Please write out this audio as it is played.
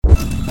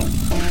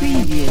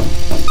Radio.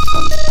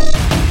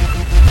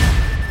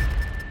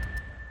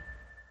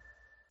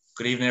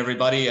 Good evening,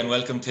 everybody, and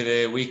welcome to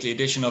the weekly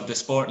edition of the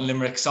Sport and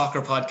Limerick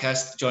Soccer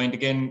Podcast, joined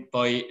again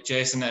by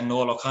Jason and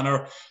Noel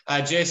O'Connor.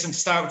 Jason,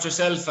 start with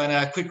yourself and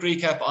a quick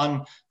recap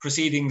on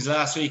proceedings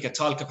last week at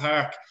Tolka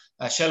Park.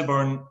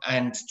 Shelbourne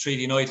and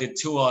Treaty United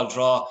 2-2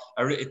 draw.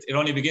 It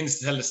only begins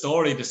to tell the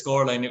story, the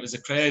scoreline. It was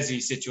a crazy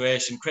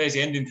situation,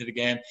 crazy ending to the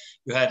game.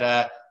 You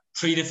had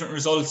 3 different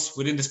results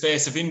within the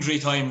space of injury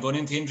time, going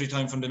into injury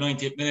time from the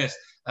 90th minute.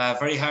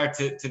 Very hard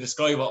to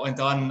describe what went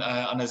on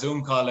a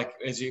Zoom call, like,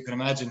 as you can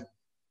imagine.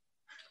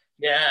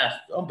 Yeah,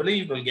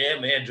 unbelievable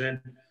game,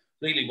 Adrian.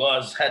 Really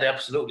was. Had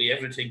absolutely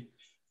everything.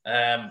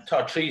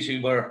 Thought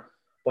Treaty were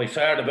by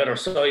far the better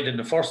side in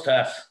the first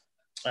half.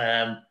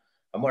 And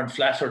weren't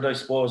flattered, I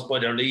suppose, by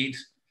their lead.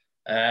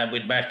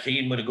 With Matt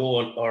Keane with a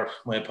goal, or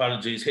my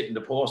apologies, hitting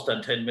the post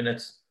on 10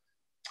 minutes.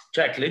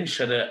 Jack Lynch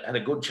had a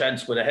good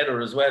chance with a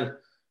header as well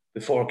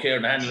before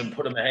Kieran Hanlon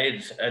put him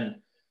ahead.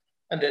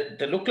 And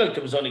they looked like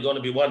there was only going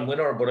to be one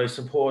winner, but I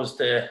suppose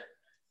the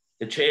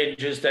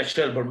changes that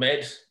Shelbourne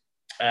made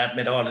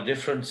all the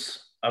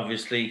difference.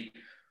 Obviously,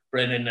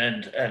 Brennan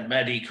and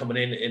Maddie coming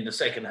in the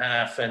second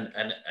half and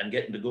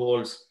getting the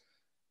goals.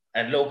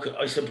 And look,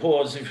 I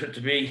suppose if you're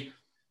to be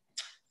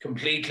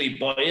completely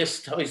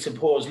biased, I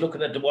suppose,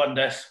 looking at the one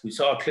that we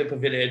saw a clip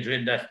of it,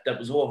 Adrian, that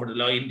was over the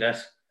line,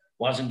 that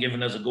wasn't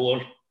given as a goal.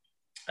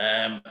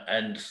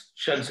 And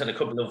Shells had a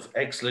couple of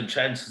excellent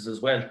chances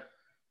as well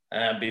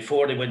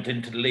before they went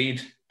into the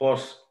lead.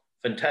 But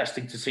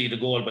fantastic to see the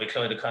goal by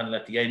Clyde O'Connell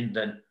at the end,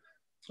 and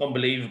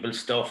unbelievable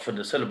stuff. And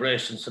the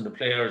celebrations from the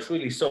players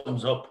really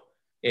sums up,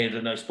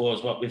 Adrian, I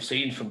suppose, what we've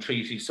seen from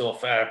Treaty so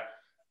far.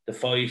 The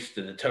fight,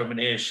 the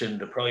determination,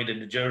 the pride in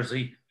the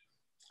jersey,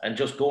 and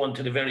just going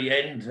to the very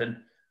end. And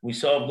we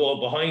saw them go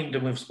behind,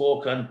 and we've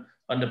spoken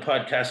on the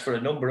podcast for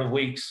a number of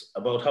weeks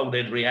about how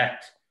they'd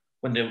react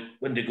when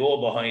they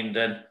go behind.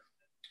 And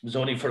it was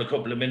only for a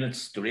couple of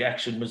minutes. The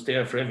reaction was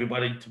there for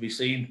everybody to be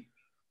seen.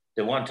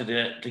 They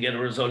wanted to get a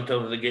result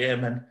out of the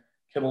game and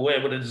came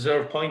away with a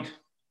deserved point.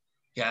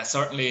 Yeah,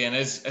 certainly. And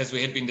as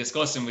we had been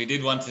discussing, we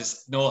did want to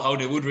know how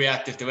they would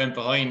react if they went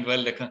behind.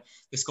 Well,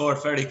 they scored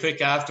fairly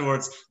quick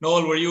afterwards.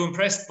 Noel, were you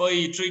impressed by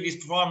Treaty's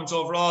performance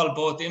overall,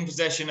 both in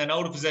possession and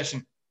out of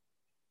possession?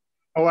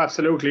 Oh,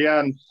 absolutely.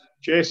 Yeah. And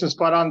Jason,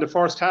 spot on. The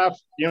first half,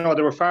 they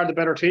were far the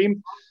better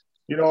team.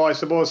 I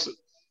suppose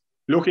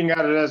looking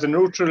at it as a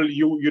neutral,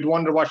 you'd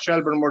wonder what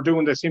Shelbourne were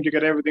doing. They seemed to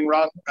get everything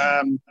wrong.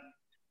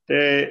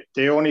 They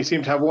only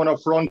seemed to have one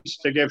up front.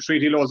 They gave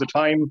Treaty loads of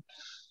time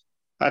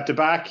at the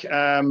back.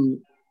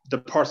 The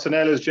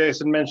personnel, as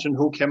Jason mentioned,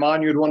 who came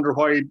on, you'd wonder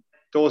why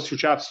those 2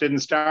 chaps didn't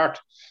start.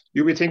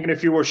 You'd be thinking,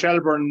 if you were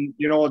Shelbourne,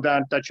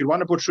 that you'd want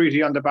to put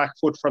Treaty on the back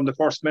foot from the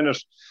first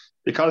minute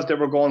because they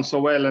were going so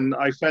well. And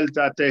I felt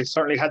that they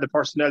certainly had the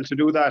personnel to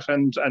do that,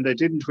 and they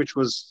didn't, which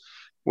was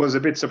a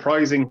bit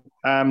surprising.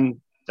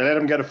 They let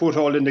them get a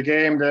foothold in the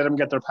game. They let them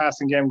get their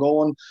passing game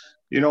going.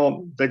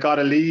 They got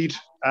a lead,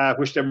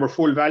 which they were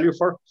full value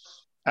for.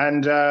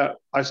 And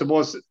I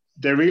suppose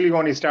they really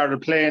only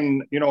started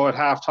playing, at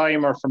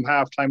half-time or from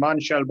half-time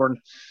on, Shelbourne.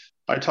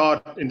 I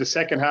thought in the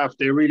second half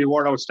they really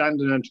were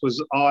outstanding, and it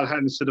was all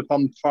hands to the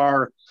pump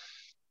for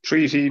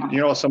Treaty.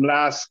 Some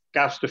last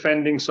gaps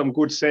defending, some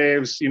good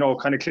saves,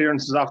 kind of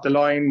clearances off the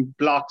line,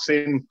 blocks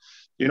in.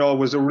 It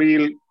was a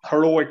real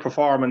heroic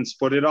performance,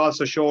 but it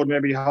also showed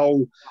maybe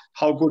how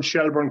good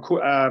Shelbourne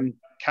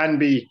can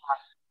be.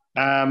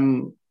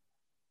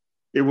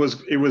 It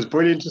was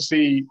brilliant to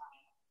see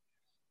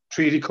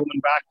Treaty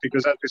coming back,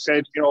 because, as we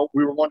said,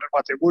 we were wondering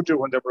what they would do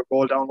when they were a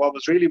goal down. What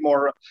was really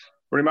more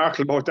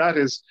remarkable about that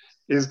is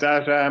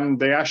that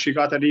they actually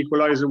got that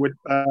equaliser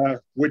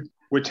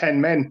with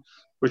 10 men,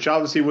 which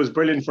obviously was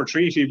brilliant for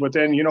Treaty. But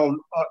then,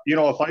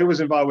 if I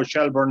was involved with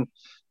Shelbourne,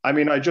 I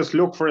mean, I just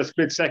looked for a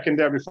split second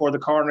there before the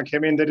corner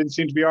came in. They didn't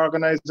seem to be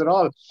organised at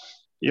all.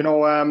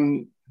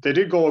 They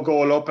did go a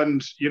goal up,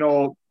 and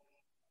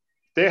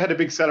they had a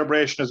big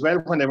celebration as well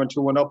when they went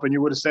 2-1 up, and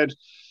you would have said,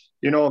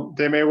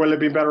 they may well have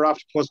been better off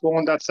to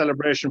postpone that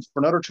celebration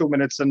for another 2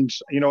 minutes and,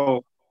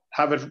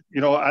 have it,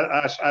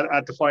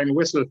 at the final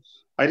whistle.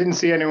 I didn't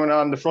see anyone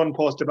on the front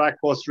post, the back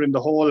post, or in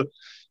the hole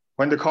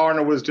when the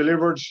corner was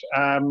delivered.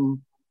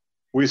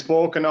 We've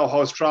spoken now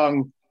how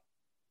strong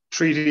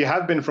Treaty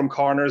have been from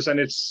corners, and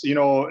it's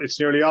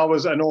nearly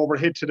always an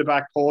overhit to the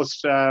back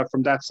post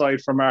from that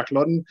side from Mark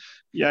Ludden.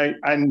 Yeah,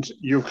 and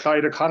you've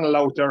Clyde O'Connell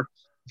out there,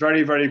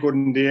 very, very good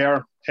in the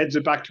air, heads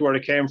it back to where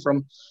it came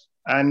from.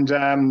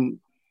 And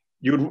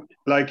you'd,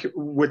 like,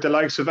 with the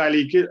likes of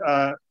Ali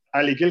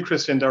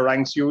Gilchrist in their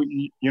ranks, you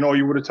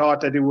would have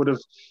thought that he would have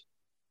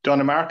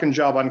done a marking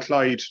job on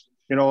Clyde,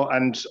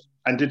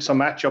 and did some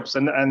matchups,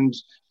 and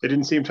they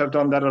didn't seem to have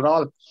done that at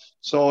all.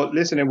 So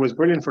listen, it was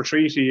brilliant for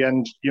Treaty,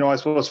 and I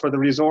suppose for the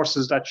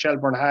resources that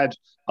Shelbourne had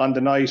on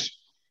the night,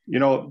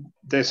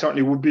 they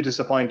certainly would be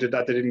disappointed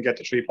that they didn't get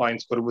the 3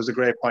 points, but it was a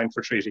great point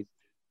for Treaty.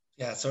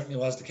 Yeah, it certainly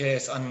was the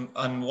case.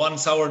 On one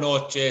sour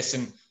note,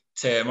 Jason,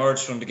 to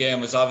emerge from the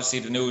game was obviously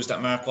the news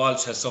that Mark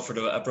Walsh has suffered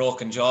a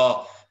broken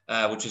jaw.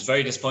 which was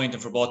very disappointing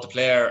for both the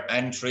player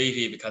and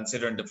Treaty,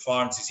 considering the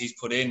performances he's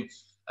put in.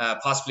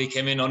 Possibly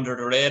came in under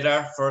the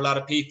radar for a lot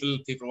of people.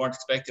 People weren't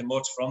expecting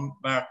much from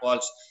Mark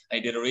Walsh, and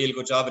he did a real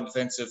good job in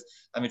defensive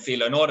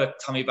midfield. I know that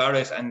Tommy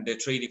Barrett and the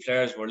Treaty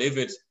players were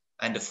livid,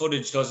 and the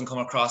footage doesn't come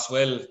across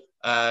well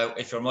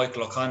if you're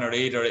Michael O'Connor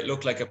either. It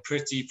looked like a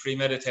pretty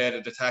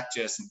premeditated attack,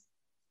 Jason.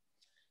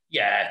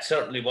 Yeah, it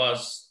certainly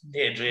was,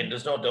 Adrian.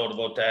 There's no doubt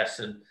about that.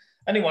 And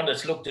anyone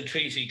that's looked at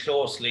Treaty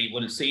closely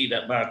will see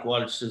that Mark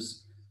Walsh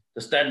is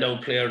the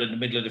standout player in the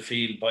middle of the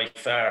field by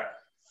far.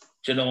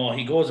 You know,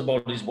 he goes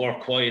about his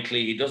work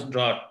quietly. He doesn't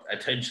draw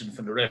attention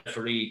from the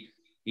referee.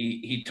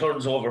 He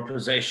turns over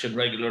possession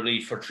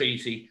regularly for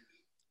Treaty.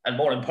 And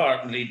more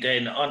importantly,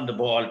 then on the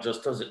ball,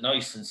 just does it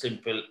nice and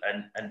simple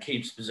and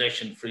keeps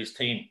possession for his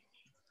team.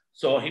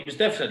 So he was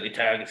definitely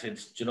targeted,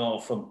 you know,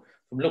 from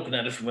looking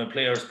at it from a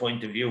player's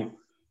point of view.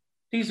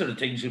 These are the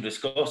things you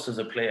discuss as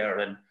a player,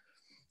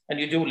 and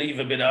you do leave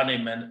a bit on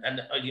him.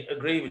 And I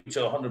agree with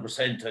you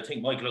 100%. I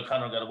think Michael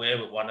O'Connor got away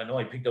with one. I know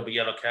he picked up a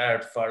yellow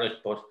card for it,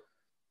 but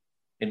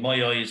in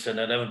my eyes, and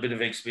I'd have a bit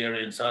of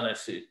experience on it,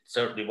 it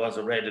certainly was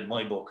a red in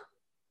my book.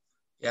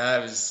 Yeah,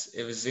 it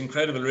was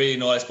incredible, really.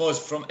 No, I suppose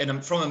from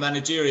a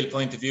managerial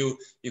point of view,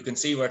 you can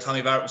see where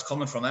Tommy Barrett was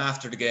coming from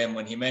after the game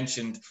when he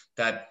mentioned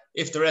that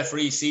if the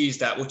referee sees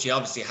that, which he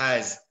obviously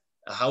has,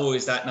 how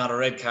is that not a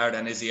red card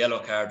and is a yellow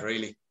card,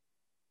 really?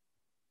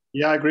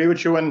 Yeah, I agree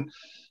with you. And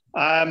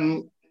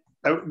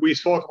we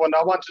spoke about,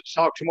 I wanted to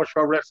talk too much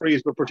about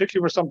referees, but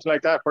particularly for something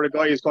like that, where a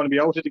guy is going to be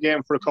out of the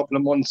game for a couple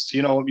of months,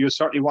 you know, you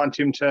certainly want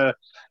him to,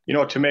 you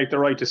know, to make the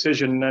right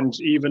decision. And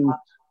even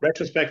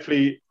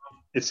retrospectively,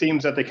 it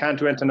seems that they can't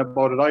do anything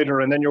about it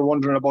either. And then you're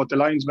wondering about the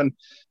linesman.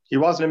 He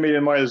wasn't a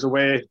million miles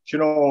away, you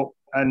know,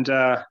 and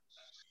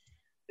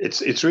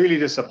it's really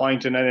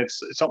disappointing, and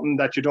it's something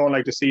that you don't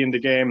like to see in the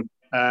game.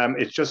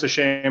 It's just a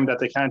shame that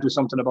they can't do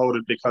something about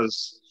it,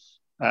 because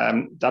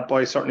that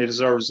boy certainly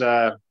deserves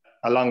a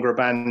longer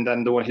ban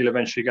than the one he'll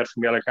eventually get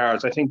from yellow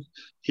cards. I think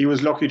he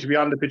was lucky to be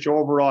on the pitch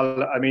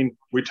overall. I mean,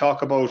 we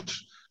talk about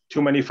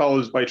too many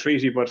fouls by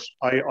Treaty, but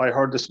I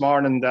heard this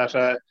morning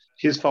that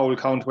his foul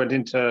count went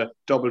into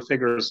double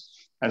figures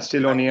and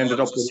still only ended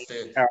up with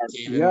a card.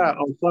 Yeah,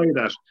 outside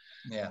that.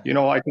 Yeah. You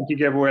know, I think he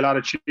gave away a lot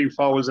of cheap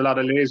fouls, a lot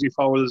of lazy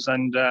fouls,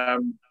 and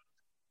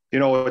you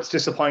know, it's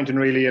disappointing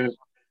really, and it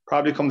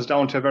probably comes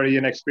down to a very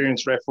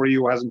inexperienced referee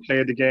who hasn't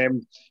played the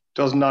game,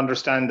 doesn't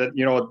understand that,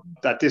 you know,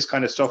 that this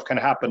kind of stuff can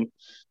happen,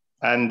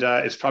 and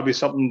it's probably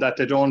something that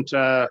they don't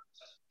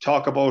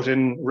talk about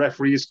in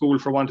referee school,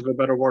 for want of a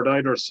better word,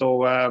 either.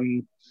 So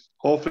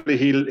hopefully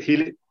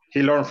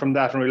he'll learn from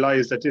that and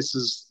realise that this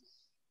is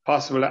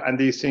possible, and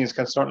these things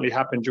can certainly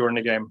happen during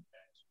the game.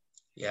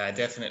 Yeah,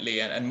 definitely.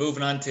 And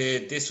moving on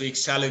to this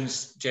week's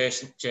challenge,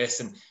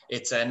 Jason,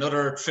 it's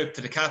another trip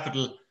to the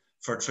capital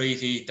for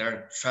Treaty.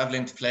 They're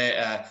travelling to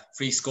play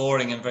free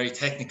scoring and very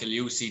technical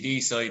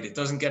UCD side. It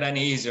doesn't get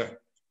any easier.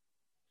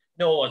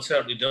 No, it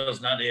certainly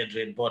does not,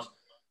 Adrian. But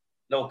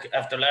look,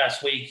 after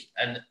last week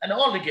and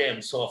all the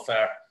games so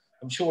far,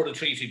 I'm sure the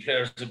Treaty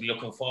players will be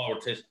looking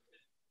forward to it.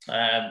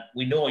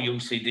 We know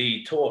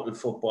UCD, total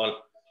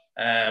football.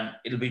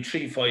 It'll be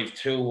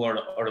 3-5-2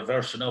 or a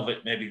version of it,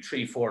 maybe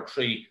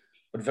 3-4-3,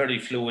 but very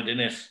fluid in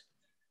it.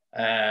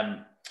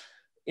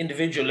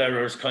 Individual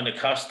errors kind of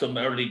cost them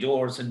early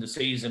doors in the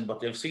season, but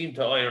they've seemed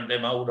to iron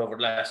them out over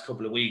the last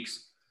couple of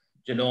weeks.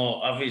 You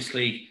know,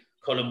 obviously,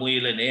 Colin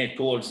Whelan, 8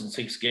 goals in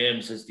 6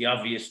 games is the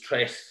obvious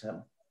threat,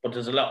 but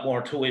there's a lot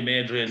more to him,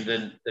 Adrian,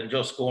 than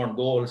just scoring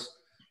goals.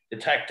 The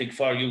tactic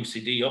for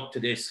UCD up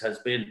to this has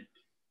been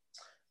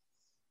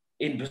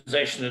in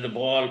possession of the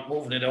ball,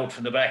 moving it out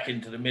from the back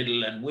into the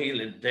middle, and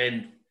Whelan,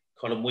 then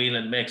Colin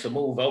Whelan makes a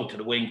move out to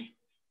the wing,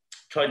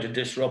 trying to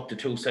disrupt the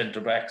 2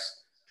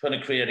 centre-backs, trying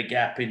to create a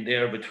gap in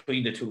there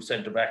between the 2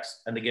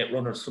 centre-backs, and they get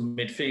runners from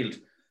midfield.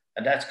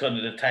 And that's kind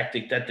of the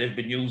tactic that they've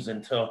been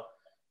using to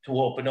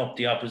open up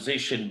the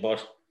opposition.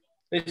 But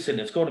listen,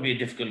 it's going to be a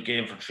difficult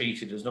game for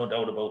Treaty, there's no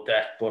doubt about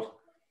that. But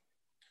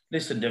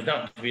listen, they've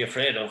nothing to be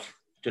afraid of.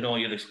 You know,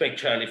 you'd expect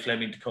Charlie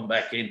Fleming to come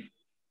back in.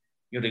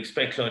 You'd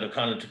expect Clyde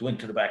O'Connell to go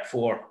into the back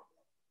 4,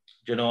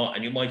 you know,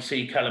 and you might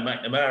see Callum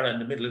McNamara in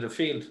the middle of the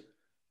field.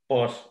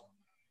 But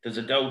there's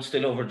a doubt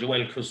still over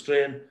Joel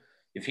Custrain.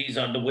 If he's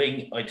on the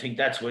wing, I think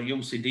that's where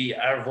UCD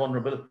are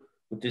vulnerable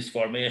with this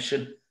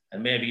formation,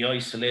 and maybe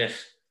isolate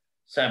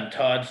Sam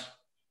Todd,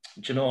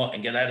 you know,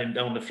 and get at him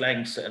down the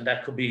flanks, and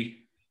that could be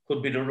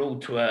the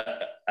route to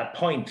a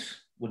point,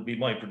 would be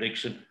my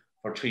prediction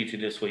for Treaty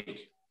this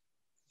week.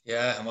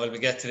 Yeah, and while we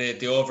get to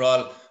the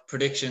overall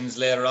predictions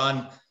later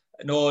on,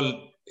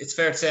 Noel, it's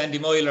fair to say Andy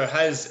Moyler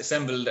has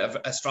assembled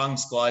a strong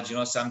squad. You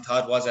know, Sam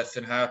Todd was at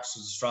Finn Harps,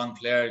 was a strong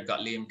player. You've got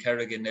Liam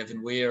Kerrigan,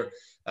 Evan Weir.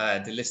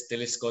 The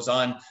list goes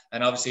on.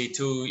 And obviously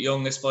 2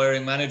 young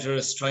aspiring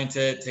managers trying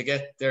to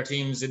get their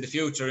teams in the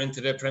future into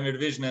the Premier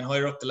Division and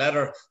higher up the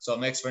ladder. So it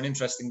makes for an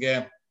interesting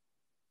game.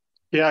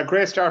 Yeah,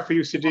 great start for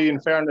UCD, in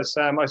fairness.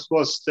 I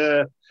suppose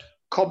the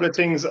couple of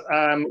things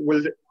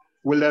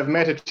will have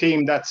met a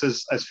team that's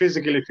as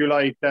physical, if you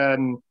like,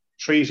 than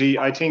Treaty.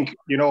 I think,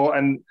 you know,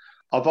 and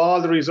of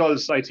all the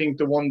results, I think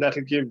the one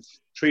that'll give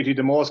Treaty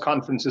the most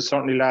confidence is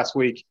certainly last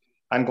week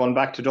and going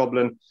back to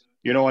Dublin,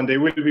 and they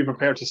will be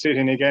prepared to sit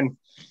in again.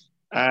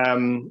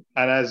 And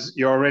as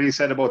you already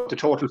said about the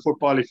total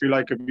football, if you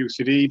like, of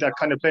UCD, that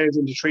kind of plays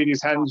into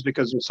Treaty's hands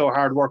because they're so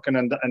hard working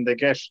and they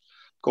get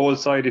goal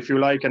side, if you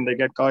like, and they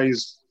get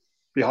guys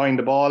behind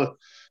the ball.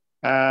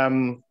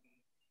 And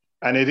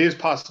it is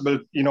possible,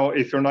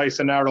 if you're nice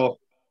and narrow,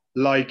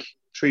 like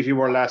Treaty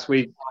were last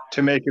week,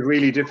 to make it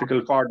really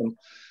difficult for them.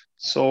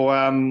 So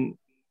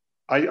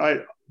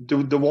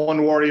the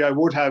one worry I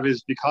would have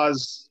is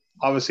because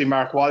obviously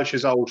Mark Walsh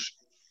is out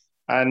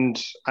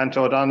and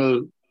Anto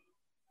O'Donnell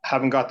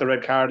haven't got the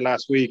red card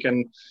last week,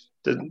 and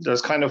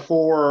there's kind of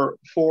four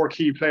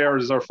key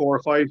players or 4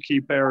 or 5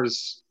 key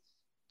players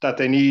that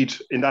they need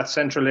in that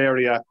central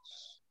area,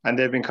 and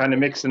they've been kind of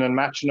mixing and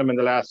matching them in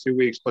the last 2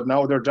 weeks, but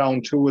now they're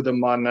down 2 of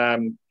them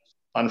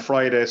on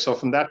Friday. So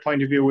from that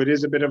point of view, it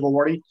is a bit of a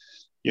worry.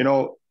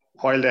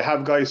 While they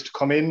have guys to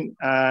come in,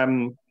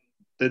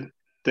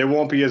 they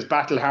won't be as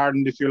battle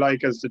hardened, if you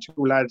like, as the 2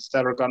 lads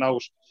that are gone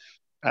out.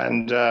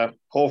 And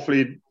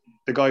hopefully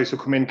the guys who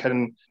come in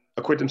can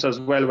acquit themselves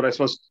well. But I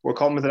suppose we're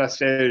coming to that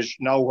stage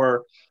now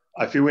where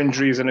a few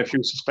injuries and a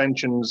few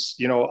suspensions,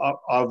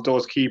 of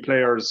those key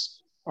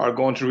players are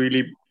going to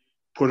really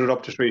put it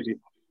up to Treaty.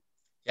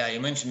 Yeah,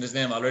 you mentioned his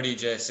name already,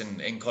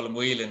 Jason, in Colm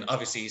Whelan.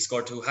 Obviously, he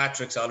scored 2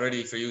 hat-tricks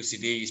already for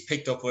UCD. He's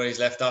picked up where he's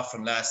left off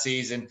from last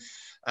season.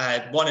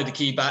 One of the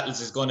key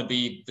battles is going to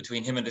be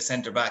between him and the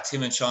centre-backs,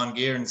 him and Sean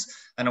Gearns.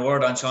 And a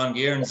word on Sean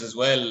Gearns as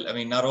well. I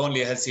mean, not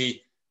only has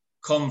he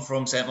come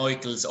from St.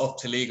 Michael's up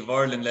to League of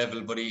Ireland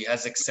level, but he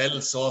has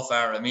excelled so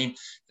far. I mean,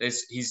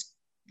 he's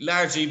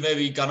largely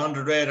maybe gone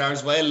under the radar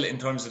as well in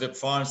terms of the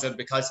performance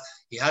because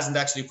he hasn't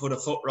actually put a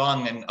foot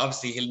wrong, and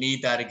obviously he'll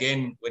need that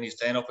again when he's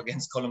playing up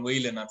against Colm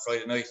Whelan on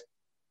Friday night.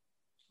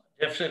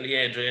 Definitely,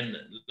 Adrian.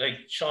 Like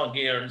Sean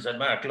Gearns and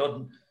Mark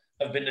Ludden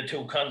have been the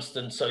 2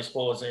 constants, I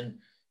suppose, in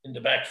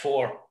the back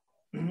 4.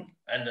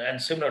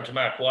 And similar to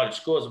Mark Walsh,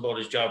 goes about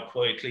his job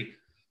quietly,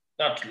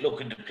 not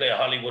looking to play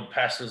Hollywood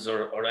passes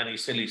or any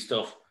silly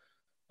stuff.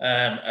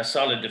 A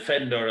solid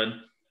defender. And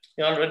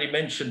you already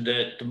mentioned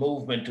the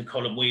movement to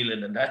Colm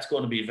Whelan, and that's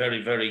going to be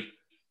very, very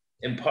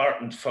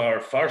important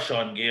for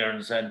Sean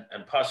Gearns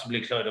and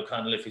possibly Clyde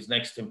O'Connell if he's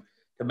next to him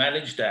to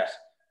manage that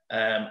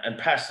and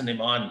passing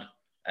him on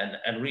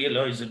and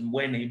realising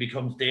when he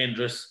becomes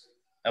dangerous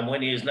and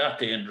when he is not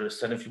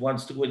dangerous. And if he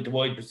wants to go into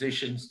wide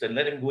positions, then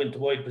let him go into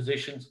wide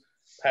positions,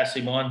 pass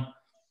him on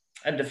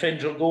and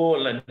defend your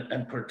goal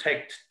and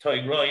protect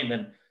Tadhg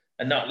Ryan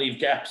and not leave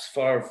gaps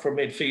for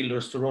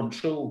midfielders to run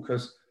through,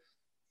 because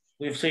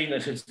we've seen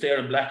it, it's there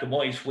in black and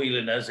white.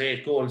 Whelan has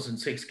 8 goals in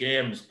 6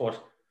 games,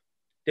 but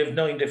they've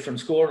 9 different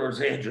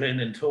scorers, Adrian,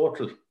 in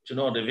total.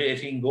 They've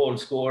 18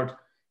 goals scored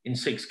in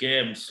 6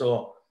 games.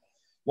 So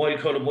while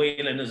Colm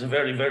Whelan is a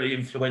very, very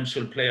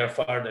influential player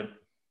for them,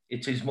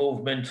 it's his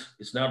movement.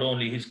 It's not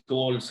only his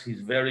goals.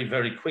 He's very,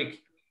 very quick.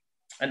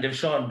 And if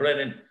Sean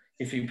Brennan,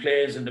 if he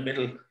plays in the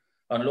middle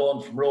on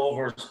loan from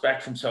Rovers,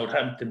 back from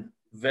Southampton,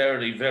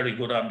 very, very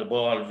good on the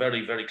ball,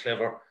 very, very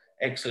clever,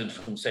 excellent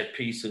from set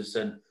pieces.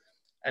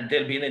 And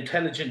they'll be an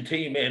intelligent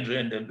team,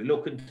 Adrian. They'll be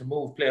looking to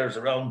move players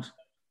around.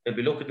 They'll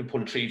be looking to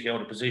pull Treaty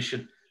out of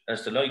position.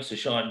 As the likes of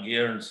Sean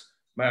Gearns,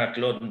 Mark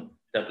Ludden,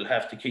 that will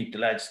have to keep the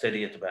lads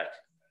steady at the back.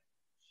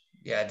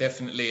 Yeah,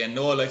 definitely. And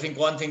Noel, I think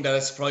one thing that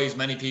has surprised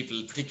many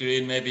people,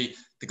 particularly in maybe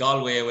the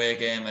Galway away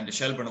game and the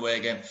Shelbourne away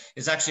game,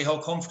 is actually how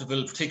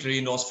comfortable, particularly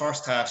in those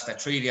first halves, that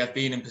Treaty have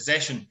been in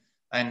possession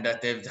and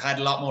that they've had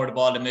a lot more of the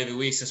ball than maybe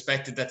we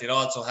suspected that they'd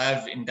also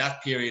have in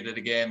that period of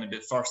the game in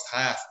the first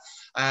half.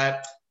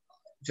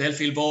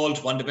 Delfield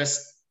Bold, one of the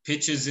best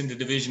pitches in the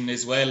division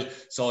as well.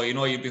 So,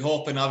 you'd be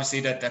hoping obviously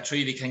that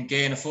Treaty can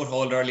gain a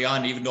foothold early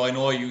on, even though I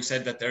know you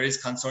said that there is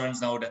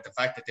concerns now that the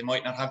fact that they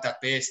might not have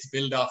that base to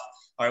build off,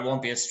 or it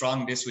won't be as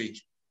strong this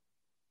week.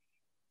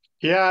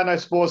 Yeah, and I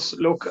suppose,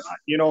 look,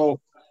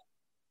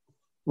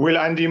 will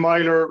Andy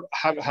Myler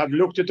have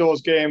looked at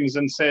those games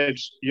and said,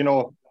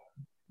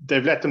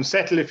 they've let them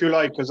settle, if you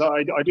like, because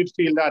I did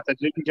feel that they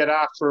didn't get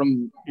after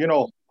them,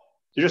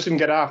 they just didn't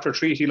get after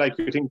Treaty like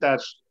you think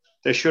that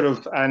they should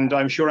have. And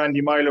I'm sure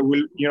Andy Myler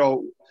will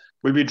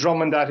be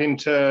drumming that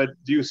into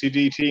the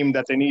UCD team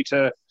that they need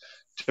to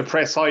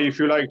press high, if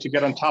you like, to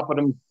get on top of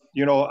them,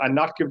 and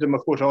not give them a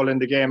foothold in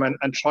the game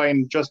and try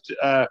and just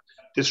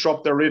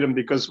disrupt their rhythm,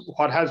 because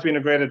what has been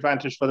a great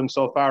advantage for them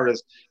so far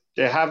is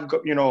they have,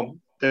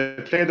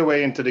 they play the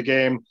way into the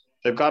game,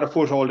 they've got a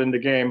foothold in the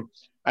game,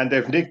 and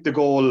they've nicked the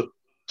goal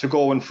to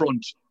go in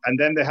front, and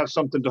then they have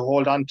something to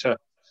hold on to.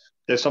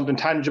 There's something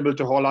tangible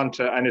to hold on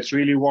to, and it's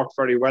really worked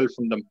very well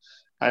from them.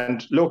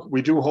 And look,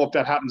 we do hope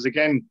that happens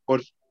again,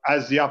 but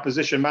as the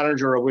opposition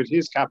manager with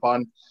his cap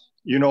on,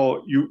 you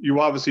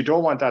obviously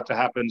don't want that to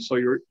happen. So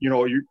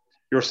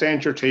you're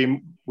saying to your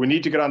team, we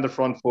need to get on the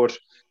front foot,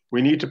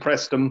 we need to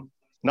press them,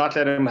 not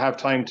let them have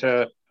time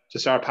to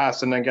start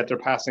passing and get their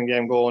passing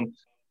game going.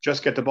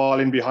 Just get the ball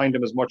in behind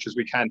them as much as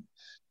we can.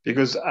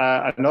 Because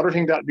another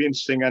thing that'd be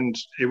interesting, and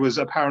it was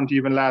apparent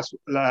even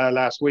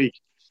last week,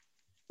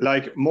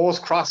 like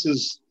most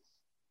crosses,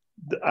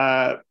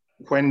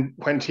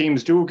 when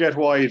teams do get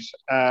wide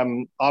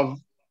of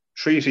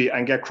Treaty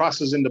and get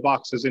crosses in the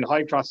boxes, in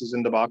high crosses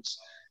in the box,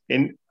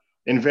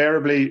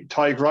 invariably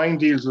Tadhg Ryan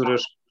deals with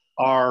it,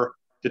 or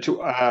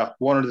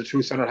one of the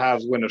two centre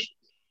halves win it.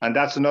 And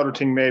that's another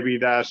thing maybe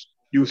that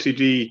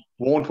UCD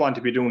won't want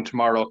to be doing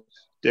tomorrow.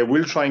 They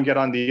will try and get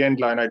on the end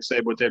line, I'd say,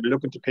 but they'll be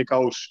looking to pick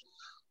out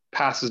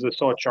passes as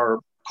such, or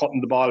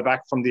cutting the ball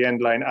back from the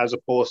end line, as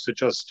opposed to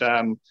just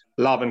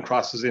lobbing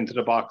crosses into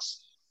the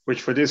box,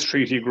 which for this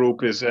Treaty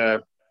group is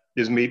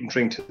meat and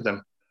drink to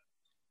them.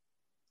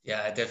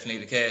 Yeah, definitely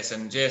the case.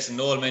 And Jason,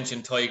 Noel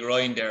mentioned Tadhg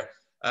Ryan there.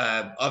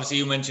 Obviously,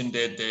 you mentioned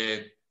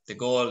the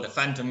goal, the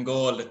phantom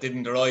goal that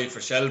didn't arrive for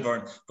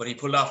Shelbourne, but he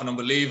pulled off an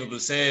unbelievable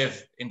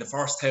save in the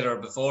first header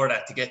before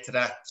that to get to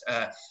that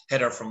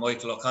header from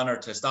Michael O'Connor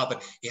to stop it.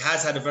 He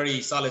has had a very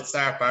solid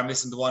start, bar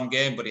missing the one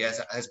game, but he has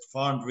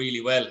performed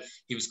really well.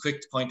 He was quick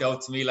to point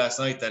out to me last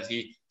night that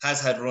he has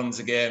had runs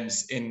of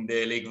games in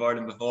the League of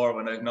Ireland before,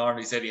 when I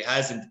normally said he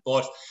hasn't.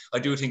 But I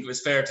do think it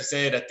was fair to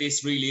say that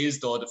this really is,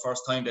 though, the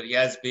first time that he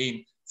has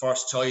been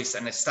first choice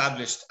and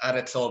established at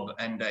a club,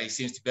 and he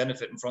seems to be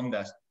benefiting from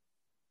that.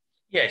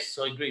 Yes,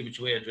 I agree with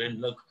you, Adrian.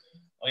 Look,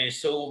 I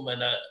assume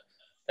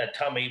that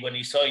Tommy, when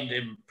he signed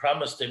him,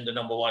 promised him the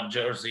number 1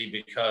 jersey,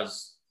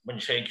 because when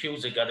Shane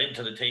Cusack got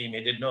into the team,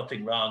 he did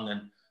nothing wrong,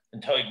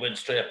 and Tadhg went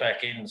straight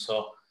back in.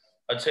 So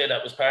I'd say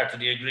that was part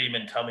of the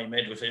agreement Tommy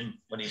made with him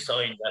when he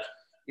signed, that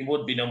he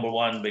would be number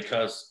 1,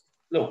 because,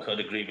 look, I'd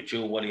agree with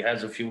you, while he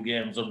has a few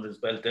games under his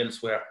belt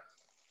elsewhere,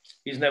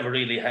 he's never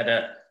really had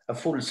a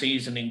full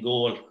season in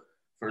goal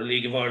for a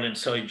League of Ireland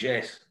side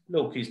yet.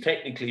 Look, he's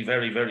technically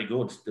very, very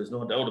good. There's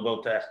no doubt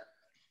about that.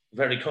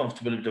 Very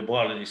comfortable with the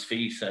ball at his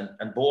feet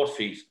and both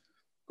feet.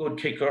 Good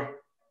kicker,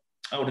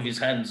 out of his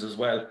hands as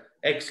well.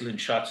 Excellent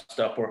shot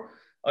stopper.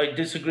 I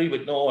disagree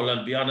with Noel.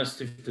 I'll be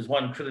honest, if there's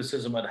one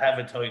criticism I'd have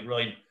at Tadhg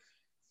Ryan,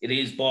 it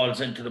is balls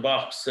into the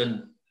box.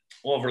 And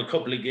over a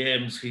couple of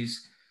games,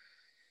 he's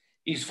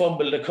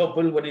fumbled a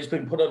couple when he's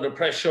been put under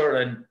pressure,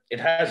 and it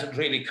hasn't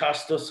really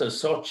cost us as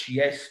such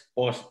yet,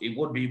 but it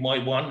would be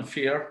my one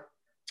fear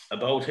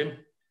about him.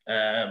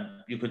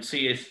 You could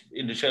see it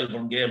in the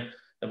Shelbourne game.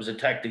 There was a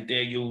tactic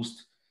they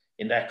used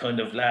in that kind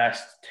of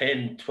last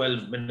 10,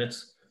 12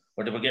 minutes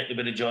where they were getting a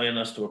bit of joy on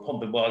us. They were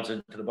pumping balls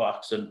into the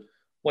box. And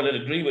while I'd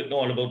agree with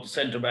Noel about the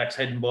centre-backs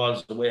heading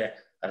balls away,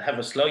 I'd have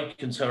a slight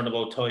concern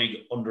about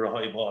Tadhg under a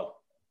high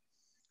ball.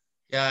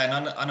 Yeah,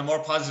 and on a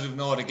more positive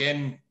note,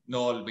 again,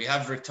 Noel, we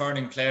have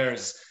returning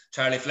players.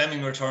 Charlie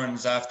Fleming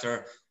returns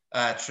after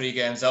 3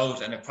 games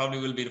out, and it probably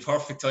will be the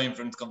perfect time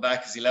for him to come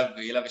back, because he'll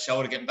have a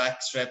shout of getting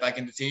straight back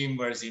in the team,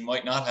 whereas he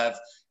might not have.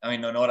 I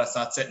mean, I know that's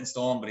not set in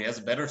stone, but he has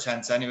a better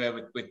chance anyway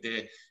with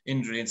the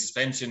injury and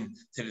suspension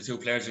to the 2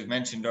 players we've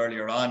mentioned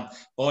earlier on.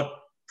 But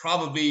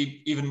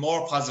probably even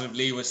more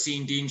positively was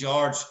seeing Dean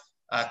George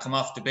come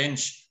off the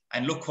bench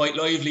and look quite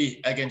lively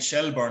against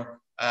Shelbourne.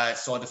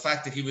 So the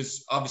fact that he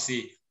was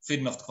obviously fit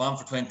enough to come on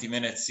for 20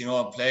 minutes, you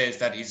know, and plays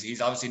that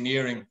he's obviously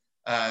nearing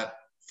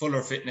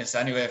fuller fitness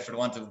anyway, for the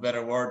want of a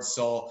better word.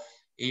 So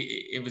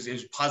it was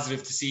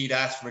positive to see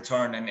that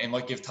return, and it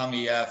might give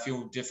Tommy a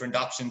few different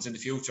options in the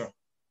future.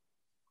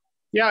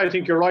 Yeah, I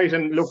think you're right.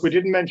 And look, we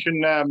didn't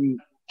mention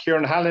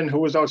Kieran Hallen, who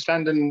was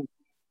outstanding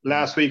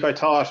last week, I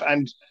thought,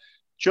 and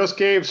just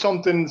gave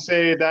something,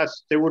 say, that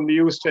they wouldn't be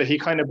used to. He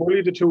kind of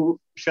bullied the 2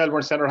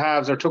 Shelbourne centre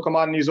halves, or took them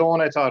on his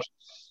own, I thought,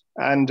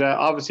 and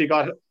obviously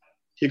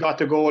he got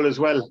the goal as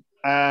well.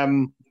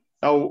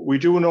 Now we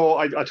do know,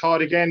 I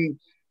thought again,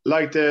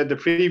 like the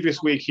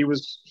previous week, he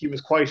was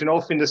quite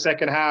enough in the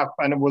second half,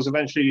 and it was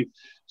eventually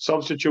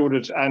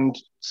substituted. And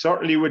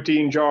certainly with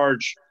Dean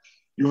George,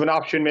 you have an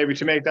option maybe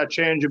to make that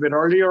change a bit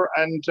earlier.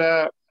 And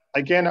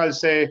again, I'll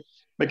say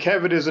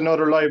McKevitt is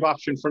another live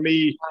option for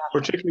me,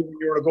 particularly when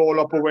you're a goal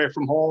up away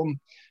from home.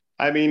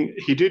 I mean,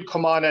 he did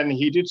come on and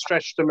he did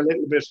stretch them a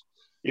little bit.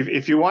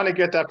 If you want to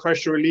get that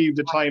pressure relieved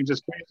at times,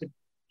 it's great to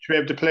be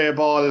able to play a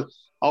ball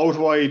out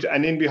wide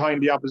and in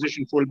behind the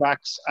opposition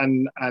fullbacks,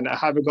 and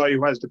have a guy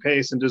who has the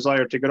pace and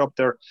desire to get up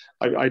there.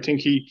 I think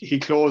he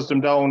closed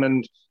them down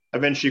and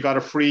eventually got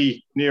a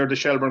free near the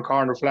Shelbourne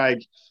corner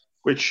flag,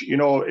 which, you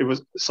know, it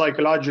was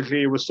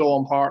psychologically, it was so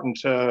important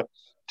to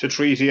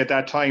Treaty at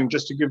that time,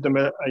 just to give them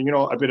a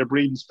bit of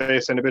breathing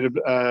space and a bit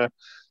of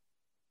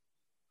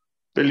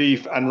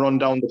belief and run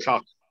down the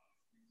clock.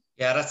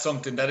 Yeah, that's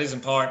something that is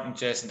important,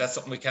 Jason. That's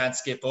something we can't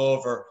skip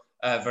over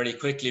very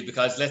quickly,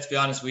 because let's be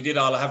honest, we did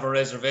all have our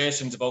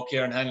reservations about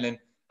Kieran Hanlon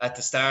at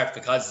the start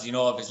because, you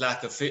know, of his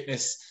lack of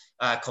fitness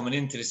coming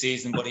into the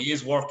season, but he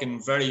is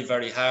working very,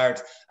 very hard,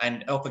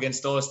 and up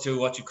against those 2,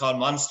 what you call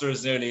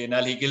monsters nearly, in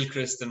Ali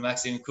Gilchrist and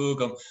Maxime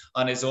Coogan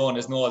on his own,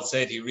 as Noel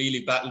said, he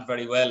really battled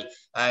very well,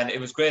 and it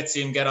was great to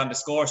see him get on the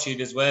score sheet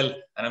as well,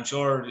 and I'm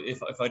sure if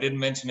I didn't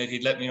mention it,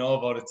 he'd let me know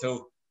about it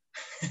too.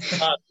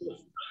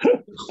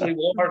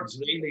 Rewards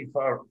really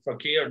for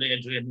Kieran,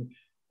 Adrian,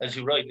 as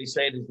you rightly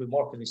said, he's been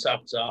working his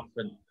socks off,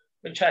 and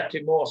been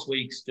chatting most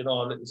weeks, you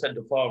know, a little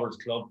centre forwards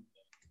club.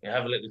 You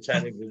have a little chat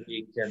every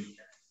week, and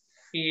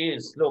He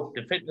is. Look,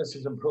 the fitness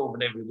is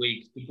improving every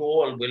week. The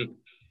goal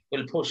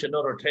will push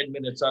another 10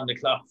 minutes on the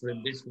clock for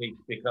him this week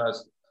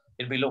because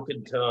he'll be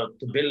looking to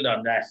build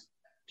on that,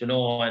 you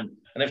know. And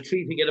if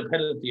Treaty get a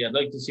penalty, I'd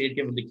like to see it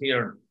given to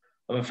Kieran.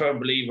 I'm a firm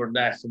believer in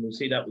that, and we'll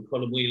see that with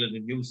Colin Whelan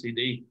and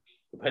UCD.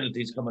 The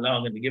penalties come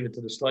along and they give it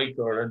to the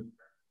striker, and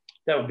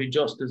that would be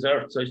just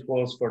desserts, I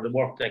suppose, for the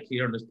work that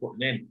Kieran is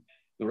putting in.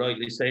 You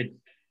rightly said,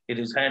 it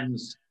is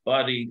hands,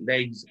 body,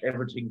 legs,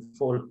 everything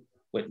full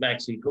with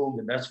Maxi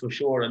Coogan, that's for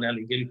sure, and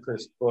Ellie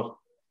Gilchrist, but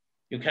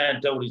you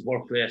can't doubt his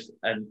work rate,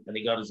 and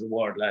he got his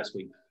reward last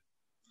week.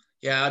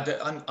 Yeah,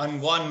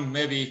 on one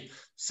maybe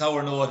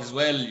sour note as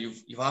well,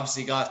 you've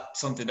obviously got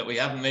something that we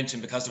haven't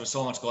mentioned because there was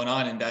so much going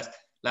on in that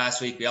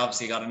last week. We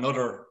obviously got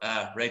another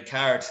red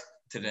card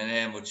to the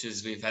name, which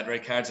is we've had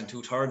red cards in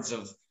 2/3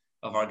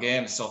 of our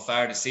games so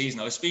far this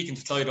season. I was speaking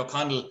to Clyde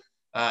O'Connell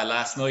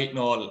last night,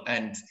 Noel,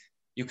 and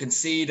you can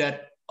see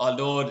that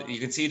although you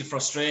can see the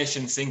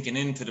frustration sinking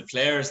into the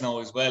players now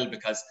as well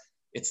because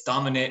it's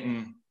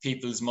dominating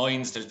people's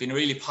minds. There's been a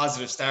really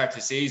positive start to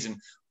the season,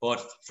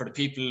 but for the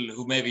people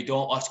who maybe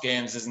don't watch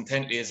games as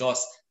intently as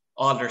us,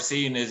 all they're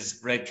seeing is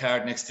red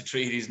card next to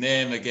Treaty's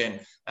name again,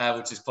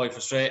 which is quite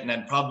frustrating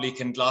and probably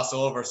can gloss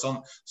over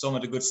some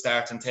of the good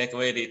start and take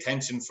away the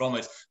attention from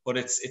it. But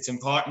it's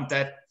important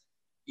that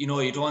you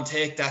don't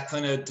take that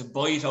kind of to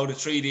bite out of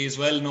Treaty as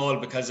well, Noel,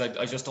 because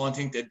I just don't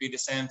think they'd be the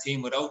same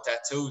team without that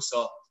too.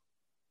 So.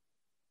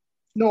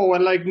 No,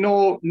 and like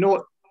no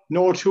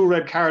 2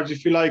 red cards,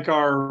 if you like,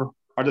 are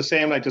the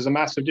same. Like there's a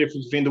massive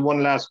difference between the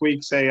one last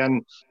week, say,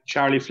 and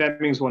Charlie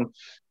Fleming's one.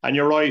 And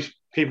you're right,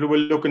 people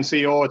will look and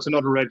see, oh, it's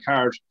another red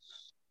card.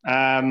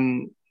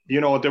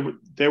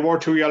 There were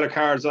 2 yellow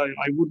cards. I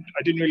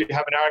didn't really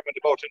have an argument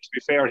about him, to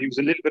be fair. He was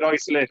a little bit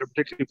isolated,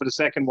 particularly for the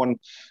second one.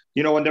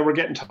 And they were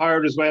getting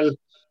tired as well.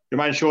 Your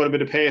man showed a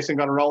bit of pace and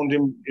got around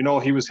him.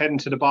 He was heading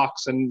to the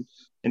box, and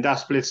in that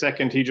split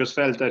second, he just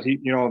felt that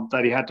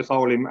he had to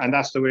foul him, and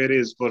that's the way it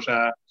is. But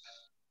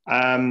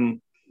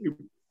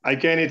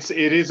again, it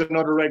is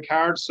another red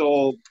card,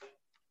 so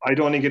I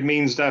don't think it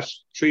means that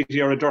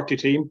Treaty are a dirty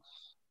team.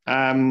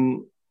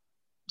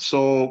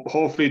 So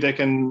hopefully they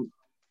can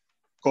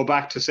go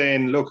back to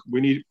saying, look,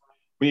 we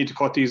need to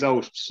cut these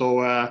out.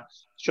 So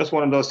it's just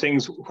one of those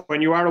things.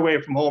 When you are away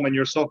from home and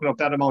you're soaking up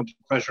that amount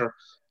of pressure,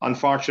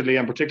 unfortunately,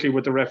 and particularly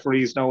with the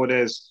referees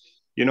nowadays,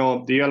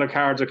 the yellow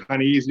cards are kind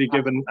of easily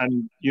given,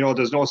 and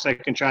there's no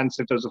second chance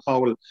if there's a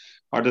foul,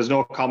 or there's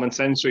no common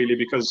sense really,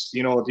 because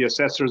the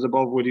assessor is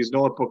above with his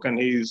notebook and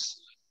he's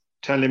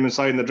telling him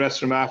inside in the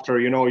dressing room after,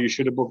 you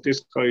should have booked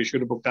this guy, you should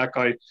have booked that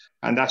guy,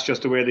 and that's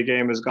just the way the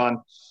game has gone.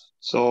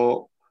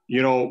 So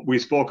we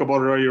spoke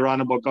about it earlier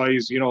on about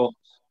guys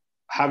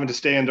having to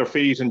stay on their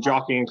feet and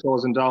jockeying and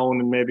closing down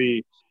and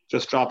maybe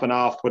just dropping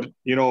off, but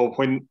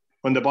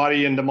when the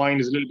body and the mind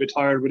is a little bit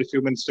tired with a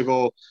few minutes to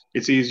go,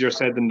 it's easier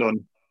said than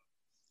done.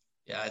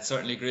 Yeah, I'd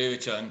certainly agree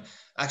with you. And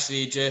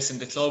actually, Jason,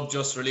 the club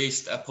just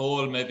released a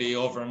poll maybe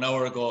over an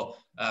hour ago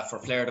for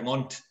Player of the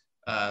Month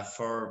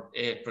for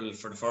April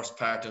for the first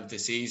part of the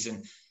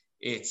season.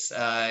 It's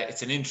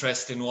an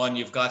interesting one.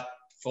 You've got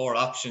 4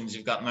 options.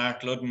 You've got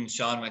Mark Ludden,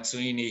 Sean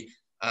McSweeney,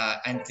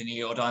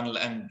 Anthony O'Donnell,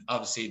 and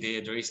obviously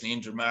the recently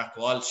injured Mark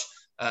Walsh.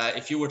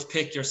 If you were to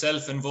pick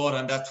yourself and vote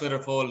on that Twitter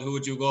poll, who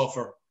would you go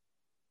for?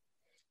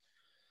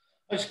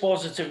 I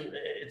suppose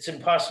it's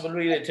impossible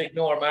really to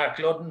ignore Mark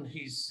Ludden.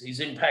 He's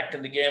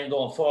impacting the game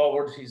going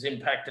forward. He's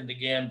impacting the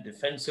game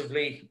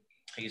defensively.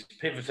 He's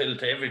pivotal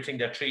to everything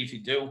that Treaty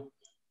do.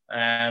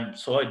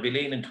 So I'd be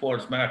leaning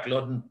towards Mark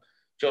Ludden,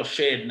 just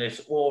shading it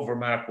over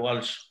Mark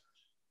Walsh,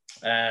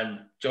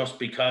 just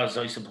because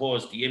I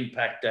suppose the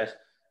impact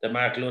that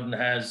Mark Ludden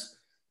has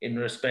in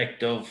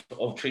respect of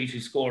Treaty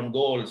scoring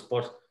goals,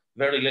 but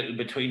very little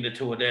between the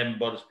two of them.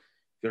 But if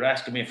you're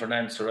asking me for an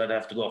answer, I'd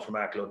have to go for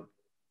Mark Ludden.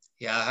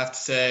 Yeah, I have to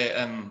say,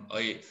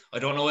 I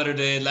don't know whether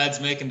the lads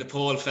making the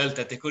poll felt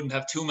that they couldn't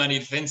have too many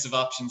defensive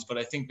options, but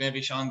I think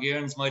maybe Sean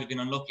Gearns might have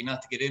been unlucky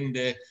not to get in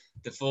the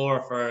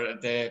 4 for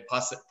the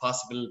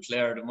possible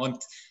Player of the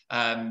Month.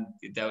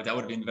 That would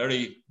have been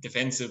very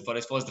defensive, but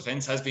I suppose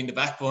defence has been the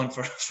backbone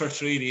for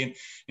Treaty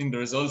in the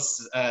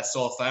results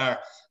so far.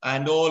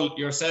 And all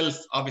yourself,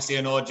 obviously,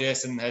 I know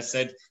Jason has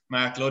said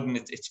Mark Ludden.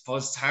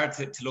 It's hard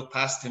to look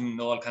past him,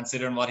 Noel,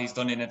 considering what he's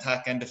done in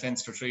attack and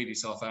defence for Treaty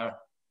so far.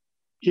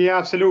 Yeah,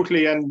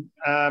 absolutely. And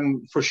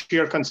for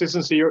sheer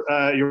consistency, you're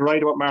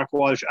right about Mark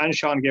Walsh and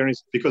Sean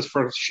Gearns, because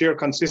for sheer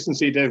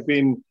consistency, they've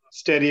been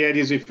steady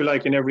eddies, if you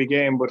like, in every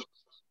game. But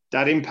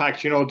that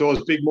impact,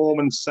 those big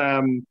moments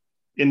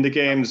in the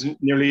games,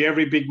 nearly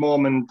every big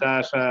moment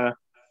that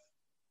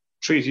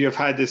Treaty have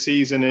had this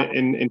season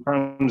in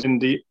terms in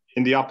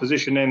the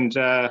opposition end,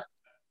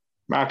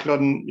 Mark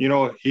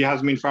Ludden, he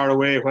hasn't been far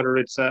away, whether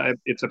it's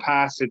a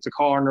pass, it's a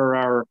corner,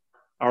 or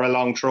a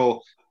long throw.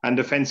 And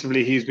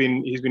defensively, he's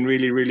been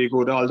really, really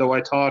good. Although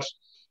I thought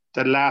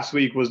that last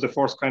week was the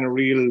first kind of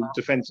real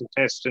defensive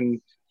test,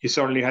 and he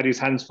certainly had his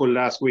hands full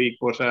last week.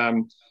 But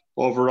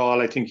overall,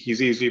 I think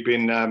he's easily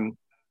been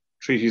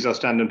Treaty's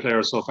outstanding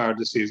player so far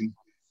this season.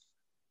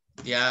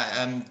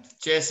 Yeah,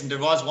 Jason, there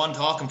was one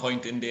talking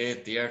point in the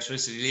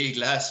Airtricity League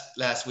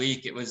last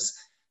week. It was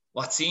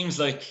what seems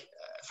like,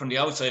 from the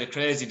outside, a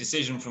crazy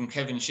decision from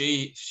Kevin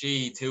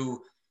Sheehy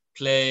to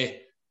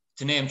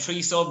name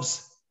 3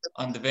 subs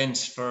on the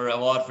bench for a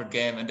Waterford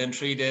game, and then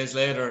 3 days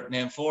later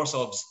name 4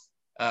 subs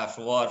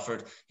for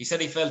Waterford. He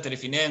said he felt that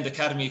if he named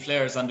academy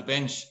players on the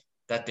bench,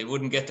 that they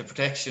wouldn't get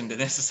the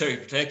necessary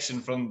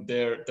protection from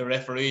the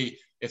referee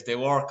if they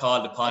were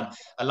called upon.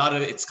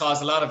 It's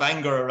caused a lot of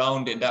anger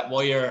around in that.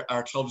 Why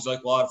are clubs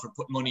like Waterford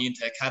putting money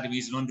into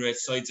academies and underage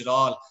sides at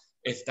all,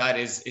 if that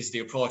is the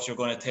approach you're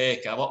going to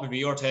take? What would be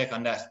your take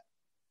on that?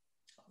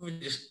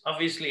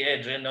 Obviously,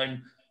 Adrian,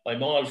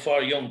 I'm all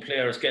for young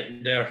players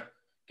getting their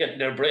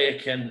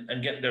break and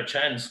getting their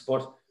chance,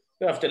 but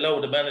you have to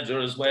allow the manager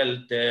as well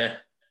the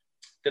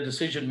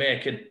decision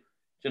making,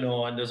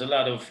 and there's a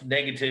lot of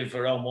negative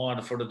around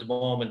Waterford at the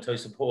moment, I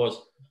suppose.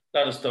 A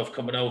lot of stuff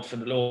coming out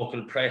from the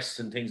local press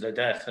and things like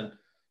that, and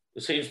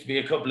there seems to be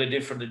a couple of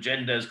different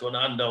agendas going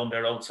on down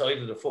there outside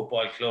of the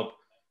football club.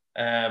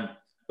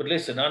 But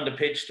listen, on the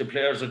pitch, the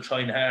players are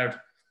trying hard.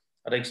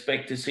 I'd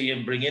expect to see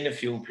him bring in a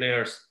few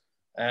players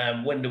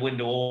when the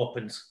window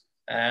opens.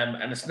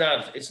 And it's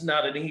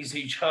not an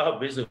easy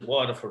job, is it,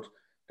 Waterford?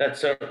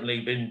 That's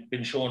certainly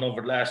been shown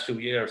over the last few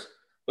years.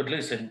 But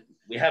listen,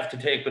 we have to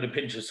take with a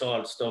pinch of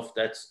salt stuff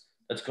that's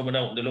coming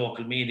out in the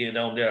local media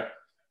down there.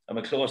 I'm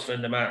a close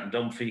friend of Martin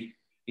Dunphy.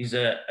 He's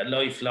a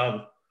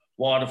lifelong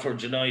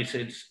Waterford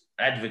United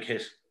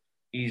advocate.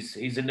 He's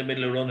in the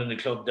middle of running the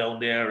club down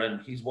there,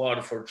 and he's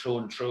Waterford through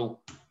and through.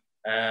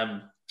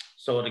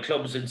 So the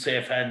club's in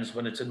safe hands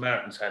when it's in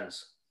Martin's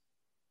hands.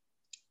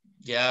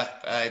 Yeah,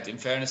 in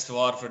fairness to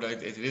Waterford,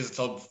 it is a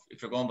club,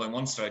 if you're going by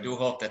Munster, I do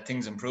hope that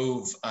things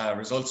improve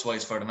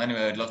results-wise for them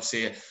anyway. I'd love to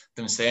see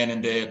them staying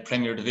in the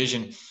Premier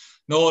Division.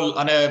 Noel,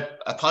 on a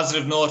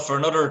positive note for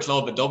another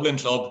club, a Dublin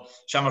club,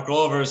 Shamrock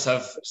Rovers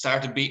have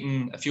started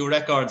beating a few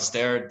records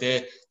there.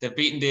 They've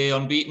beaten the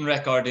unbeaten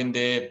record in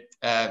the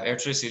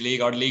Airtricity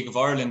League, or the League of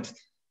Ireland,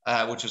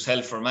 which was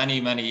held for many,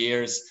 many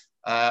years.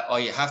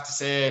 I have to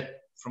say,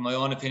 from my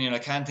own opinion, I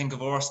can't think of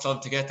a worse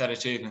club to get that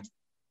achievement.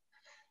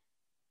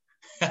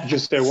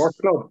 Just say worst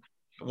club.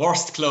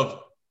 Worst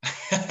club.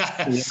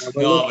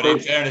 No, but in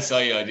fairness,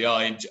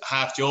 I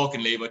half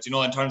jokingly, but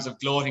in terms of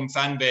gloating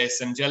fan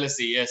base and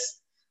jealousy, yes.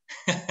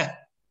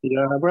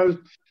 Yeah, well,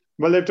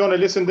 they've done it.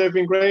 Listen, they've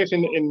been great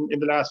in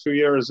the last few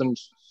years, and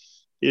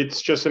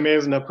it's just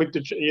amazing how quick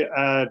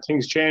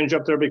things change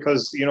up there.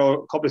 Because a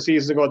couple of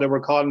seasons ago they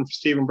were calling for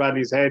Stephen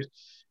Bradley's head.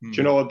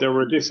 They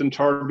were a distant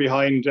third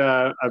behind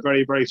a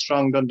very, very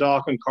strong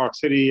Dundalk and Cork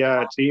City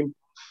team,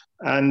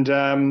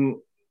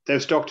 and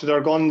they've stuck to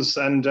their guns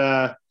and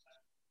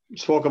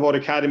spoke about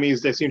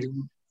academies. They seem to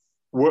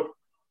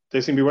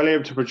be well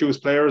able to produce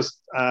players.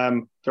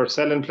 They're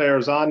selling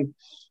players on,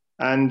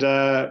 and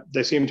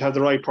they seem to have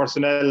the right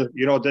personnel.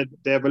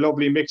 They have a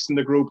lovely mix in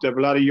the group. They have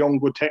a lot of young,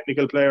 good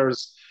technical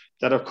players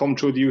that have come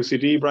through the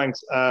UCD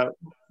ranks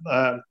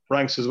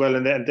as well,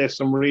 and they have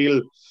some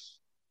real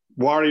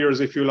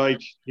warriors, if you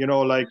like.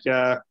 Like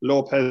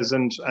Lopez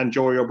and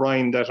Joey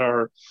O'Brien, that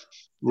are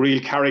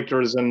real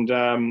characters, and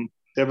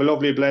they have a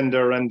lovely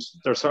blender, and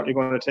they're certainly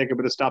going to take a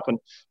bit of stopping.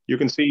 You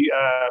can see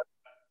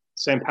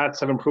St. Pat's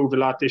have improved a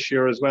lot this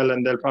year as well,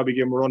 and they'll probably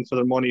give them a run for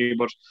their money,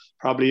 but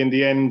probably in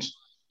the end,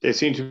 they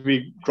seem to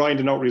be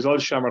grinding out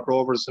results, Shamrock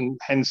Rovers, and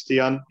hence the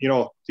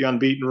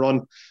unbeaten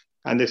run.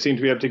 And they seem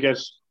to be able to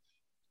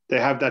they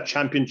have that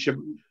championship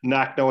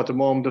knack now at the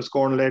moment of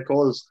scoring late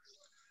goals.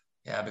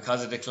 Yeah,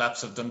 because of the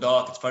collapse of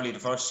Dundalk, it's probably the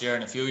first year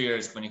in a few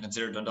years, when you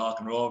consider Dundalk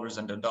and Rovers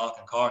and Dundalk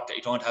and Cork, that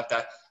you don't have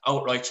that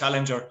outright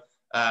challenger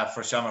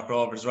for Shamrock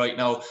Rovers right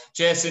now.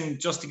 Jason,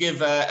 just to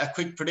give a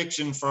quick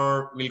prediction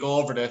we'll go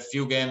over the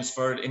few games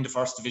in the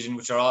first division,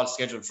 which are all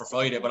scheduled for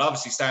Friday, but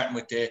obviously starting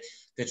with the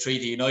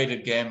Treaty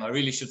United game. I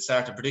really should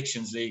start a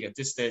predictions league at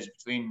this stage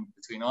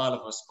between all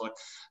of us, but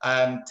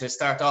to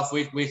start off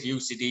with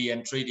UCD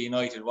and Treaty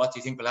United, what do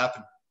you think will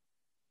happen?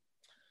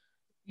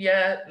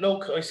 Yeah,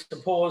 look, I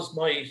suppose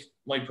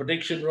my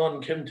prediction run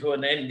came to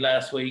an end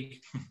last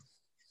week.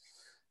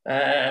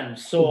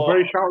 So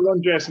very short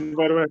run, Jason,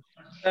 by the way.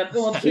 It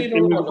was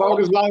about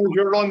as long as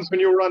your runs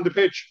when you were on the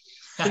pitch.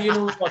 I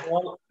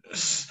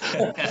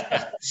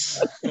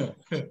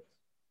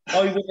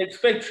would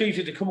expect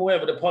Treaty to come away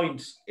with a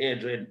point,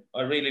 Adrian.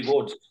 I really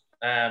would.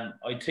 I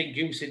think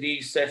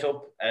UCD's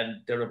setup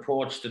and their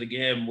approach to the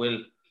game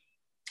will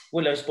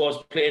I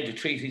suppose, play into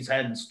Treaty's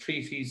hands.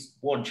 Treaty's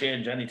won't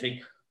change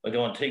anything, I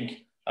don't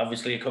think.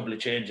 Obviously, a couple of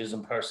changes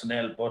in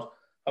personnel, but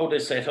how they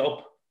set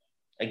up,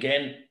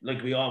 again,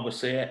 like we always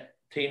say,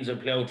 teams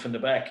that play out from the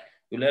back,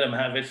 you let them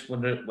have it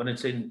when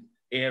it's in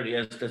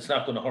areas that's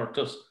not going to hurt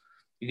us.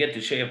 You get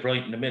the shape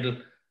right in the middle,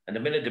 and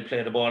the minute they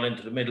play the ball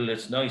into the middle,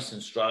 it's nice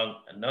and strong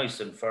and nice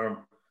and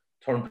firm,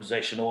 turn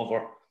possession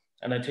over,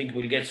 and I think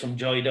we'll get some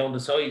joy down the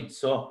side.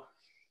 So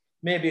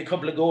maybe a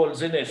couple of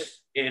goals in it,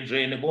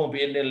 Adrian. It won't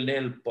be a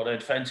 0-0, but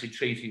I'd fancy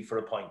Treaty for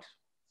a point.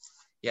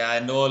 Yeah,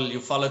 and Noel, you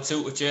followed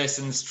suit with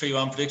Jason's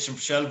 3-1 prediction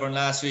for Shelbourne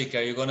last week.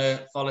 Are you going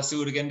to follow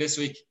suit again this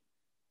week?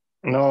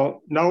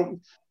 No.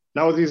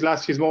 now with these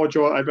last year's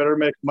mojo, I better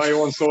make my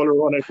own solo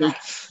run, I think.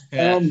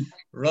 Yeah,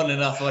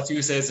 running off what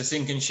you say is a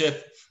sinking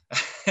ship.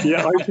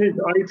 Yeah, I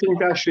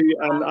think actually,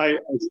 and I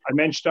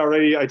mentioned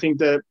already, I think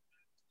the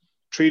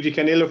Treaty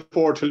can ill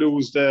afford to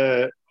lose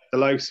the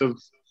likes of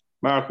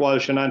Mark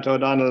Walsh and Anto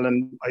O'Donnell,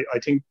 and I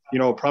think,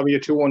 probably a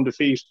 2-1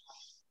 defeat.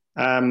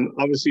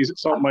 Obviously,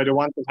 something might have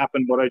wanted to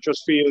happen, but I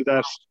just feel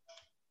that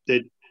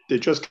they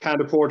just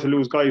can't afford to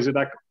lose guys of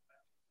that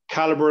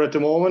caliber at the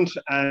moment,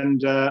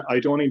 and I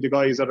don't think the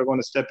guys that are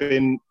going to step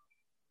in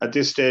at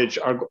this stage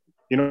are,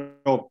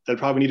 they'll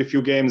probably need a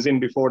few games in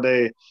before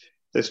they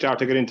start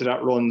to get into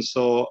that run.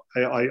 So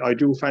I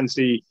do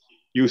fancy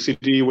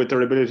UCD with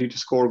their ability to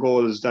score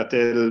goals that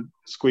they'll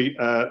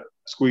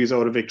squeeze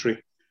out a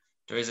victory.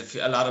 There is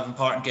a lot of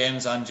important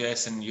games on,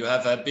 Jason. You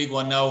have a big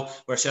one now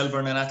where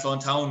Shelbourne and Athlone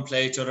Town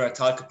play each other at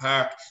Talca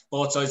Park.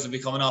 Both sides will be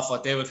coming off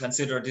what they would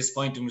consider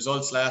disappointing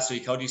results last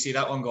week. How do you see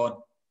that one going?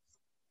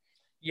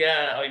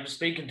 Yeah, I was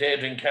speaking to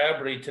Adrian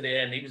Carberry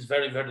today, and he was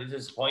very, very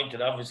disappointed,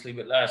 obviously,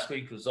 with last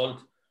week's result,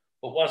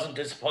 but wasn't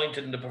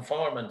disappointed in the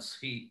performance.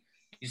 He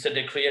said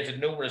they created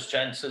numerous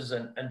chances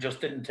and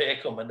just didn't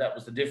take them, and that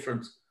was the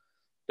difference.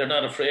 They're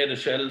not afraid of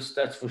Shells,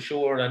 that's for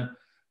sure.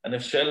 And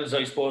if Shells,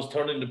 I suppose,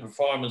 turn in the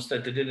performance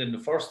that they did in the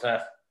first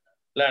half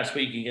last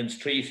week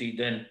against Treaty,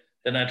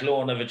 then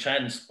Athlone have a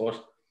chance.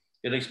 But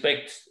you'd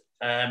expect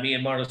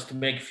Ian Morris to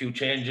make a few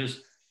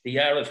changes. They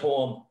are at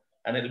home,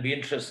 and it'll be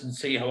interesting to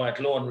see how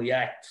Athlone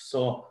react.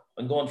 So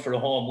I'm going for a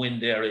home win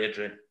there,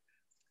 Adrian.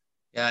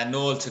 Yeah,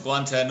 Noel, to go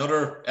on to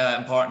another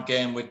important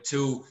game with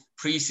two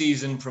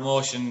pre-season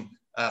promotion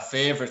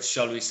favourites,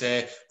 shall we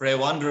say. Bray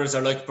Wanderers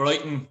are like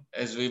Brighton,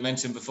 as we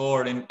mentioned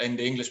before, in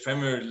the English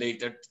Premier League.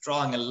 They're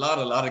drawing a lot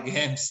of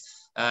games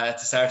at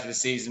the start of the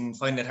season,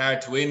 finding it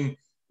hard to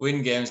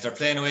win games. They're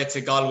playing away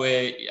to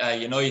Galway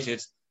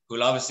United, who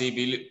will obviously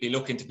be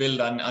looking to build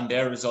on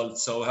their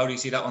results. So how do you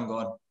see that one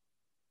going?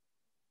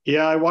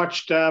 Yeah, I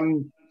watched a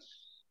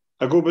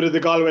good bit of the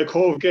Galway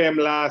Cove game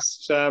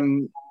last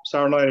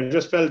Saturday night. I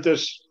just felt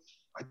that,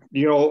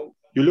 you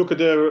look at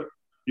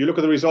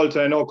the result.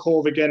 I know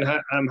Cove again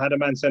had a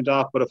man sent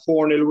off, but a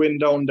 4-0 win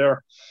down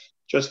there.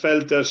 Just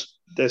felt that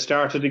they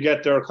started to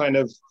get their kind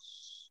of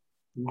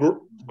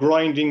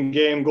grinding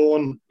game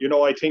going.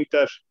 I think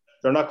that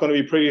they're not going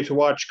to be pretty to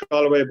watch,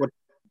 Galway, but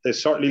they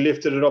certainly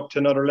lifted it up to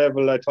another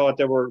level. I thought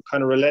they were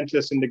kind of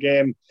relentless in the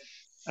game,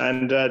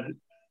 and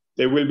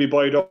they will be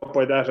buoyed up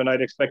by that, and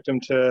I'd expect them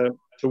to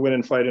win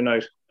on Friday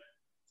night.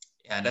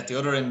 Yeah, and at the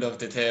other end of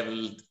the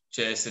table,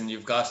 Jason,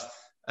 you've got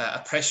a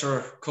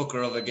pressure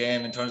cooker of a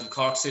game in terms of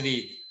Cork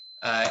City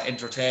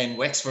entertain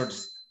Wexford,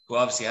 who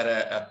obviously had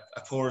a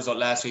poor result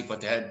last week,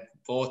 but they had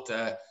both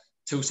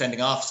two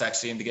sending offs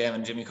actually in the game,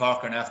 and Jimmy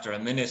Corcoran after a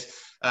minute.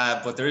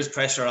 But there is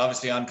pressure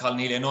obviously on Colin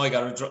Healy. I know he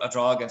got a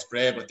draw against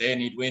Bray, but they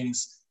need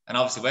wins, and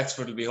obviously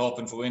Wexford will be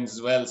hoping for wins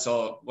as well.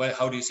 So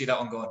how do you see that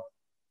one going?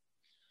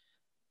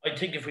 I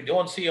think if we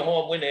don't see a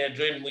home win,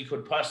 Adrian, we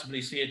could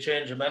possibly see a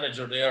change of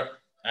manager there.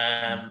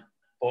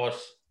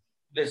 But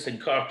listen,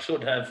 Cork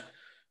should have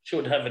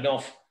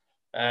enough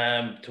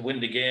to win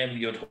the game.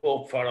 You'd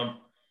hope for them,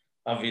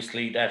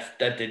 obviously, that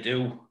they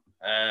do.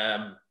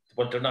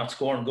 But they're not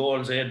scoring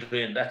goals,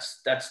 Adrian.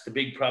 That's the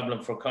big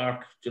problem for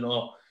Cork. They've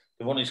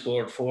only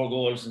scored 4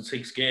 goals in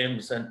 6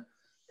 games, and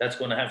that's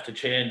going to have to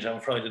change on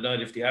Friday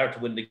night if they are to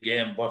win the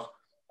game. But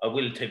I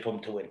will tip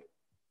them to win.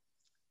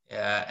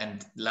 Yeah,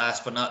 and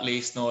last but not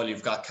least, Noel,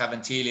 you've got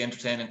Cavantilly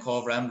entertaining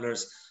Cove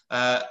Ramblers.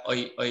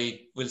 I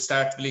will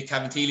start to believe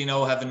Cavantilly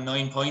now having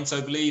 9 points, I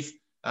believe,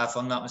 if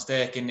I'm not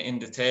mistaken, in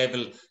the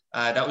table.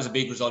 That was a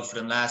big result for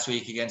them last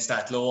week against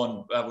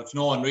Athlone, which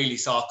no one really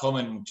saw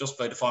coming just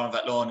by the form of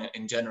Athlone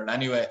in general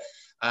anyway.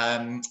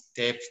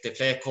 They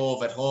play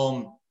Cove at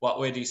home. What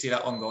way do you see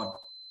that one going?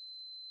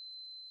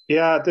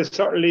 Yeah, they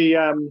certainly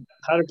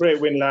had a great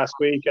win last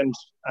week, and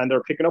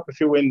they're picking up a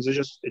few wins.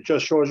 It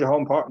just shows you how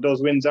important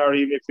those wins are,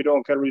 even if you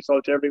don't get a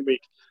result every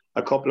week.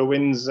 A couple of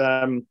wins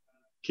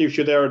keeps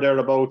you there or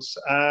thereabouts.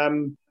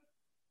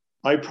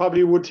 I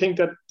probably would think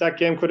that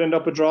game could end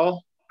up a draw.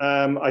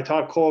 I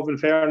thought Cove, in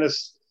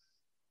fairness,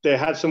 they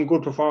had some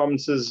good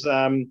performances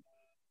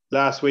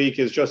last week.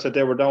 It's just that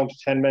they were down to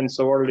 10 men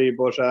so early,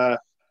 but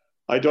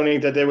I don't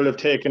think that they will have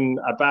taken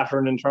a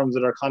battering in terms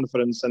of their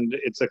confidence, and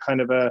it's a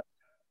kind of a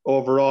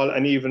overall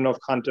an even enough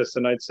contest,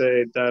 and I'd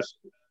say that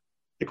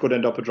it could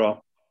end up a draw.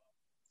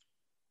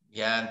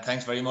 Yeah, and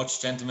thanks very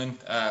much, gentlemen,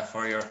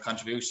 for your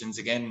contributions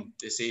again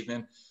this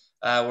evening.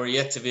 We're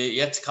yet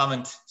to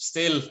comment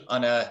still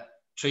on a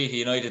Treaty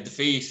United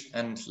defeat,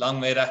 and long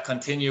may that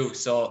continue.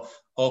 So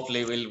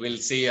hopefully we'll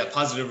see a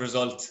positive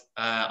result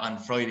on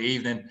Friday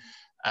evening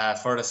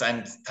for us.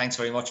 And thanks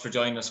very much for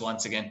joining us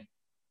once again.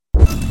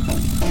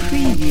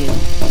 Preview.